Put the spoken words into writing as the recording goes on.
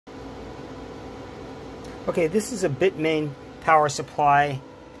Okay, this is a BitMain power supply.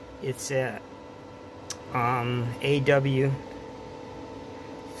 It's a APW3,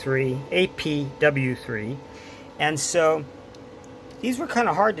 and so these were kind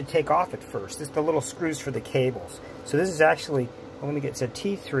of hard to take off at first. This is the little screws for the cables. So this is actually, well, let me get, it's a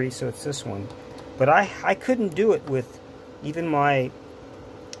T3, so it's this one. But I couldn't do it with even my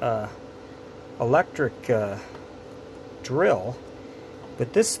electric drill.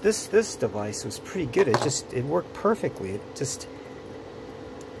 But this device was pretty good. It worked perfectly. It just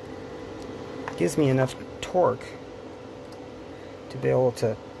gives me enough torque to be able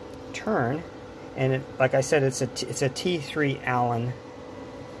to turn. And it, like I said, it's a T3 Allen.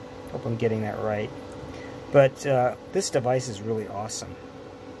 Hope I'm getting that right. But this device is really awesome,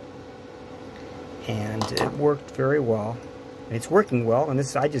 and it worked very well. And it's working well. And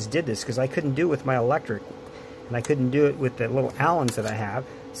this, I just did this because I couldn't do it with my electric, and I couldn't do it with the little Allens that I have.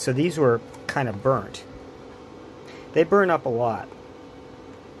 So these were kind of burnt. They burn up a lot.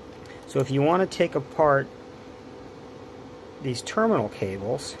 So if you want to take apart these terminal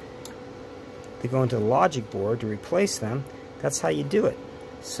cables to go into the logic board to replace them, that's how you do it.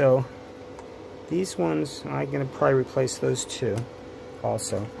 So these ones, I'm going to probably replace those two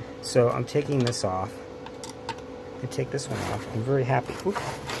also. So I'm taking this off. I take this one off. I'm very happy. Oop.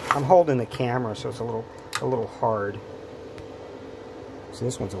 I'm holding the camera, so it's a little hard. So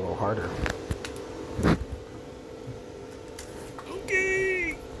this one's a little harder.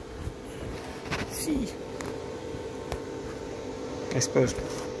 Okay. Let's see. I suppose.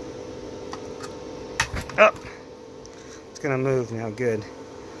 Oh, it's gonna move now. Good.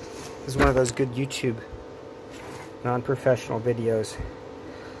 This is one of those good YouTube non-professional videos.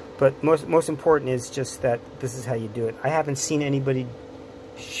 But most important is just that this is how you do it. I haven't seen anybody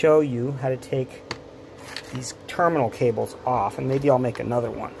show you how to take these terminal cables off, and maybe I'll make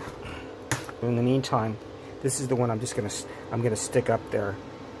another one. In the meantime, this is the one I'm gonna stick up there,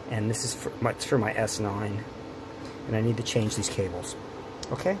 and this is it's for my S9, and I need to change these cables.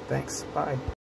 Okay, thanks. Bye.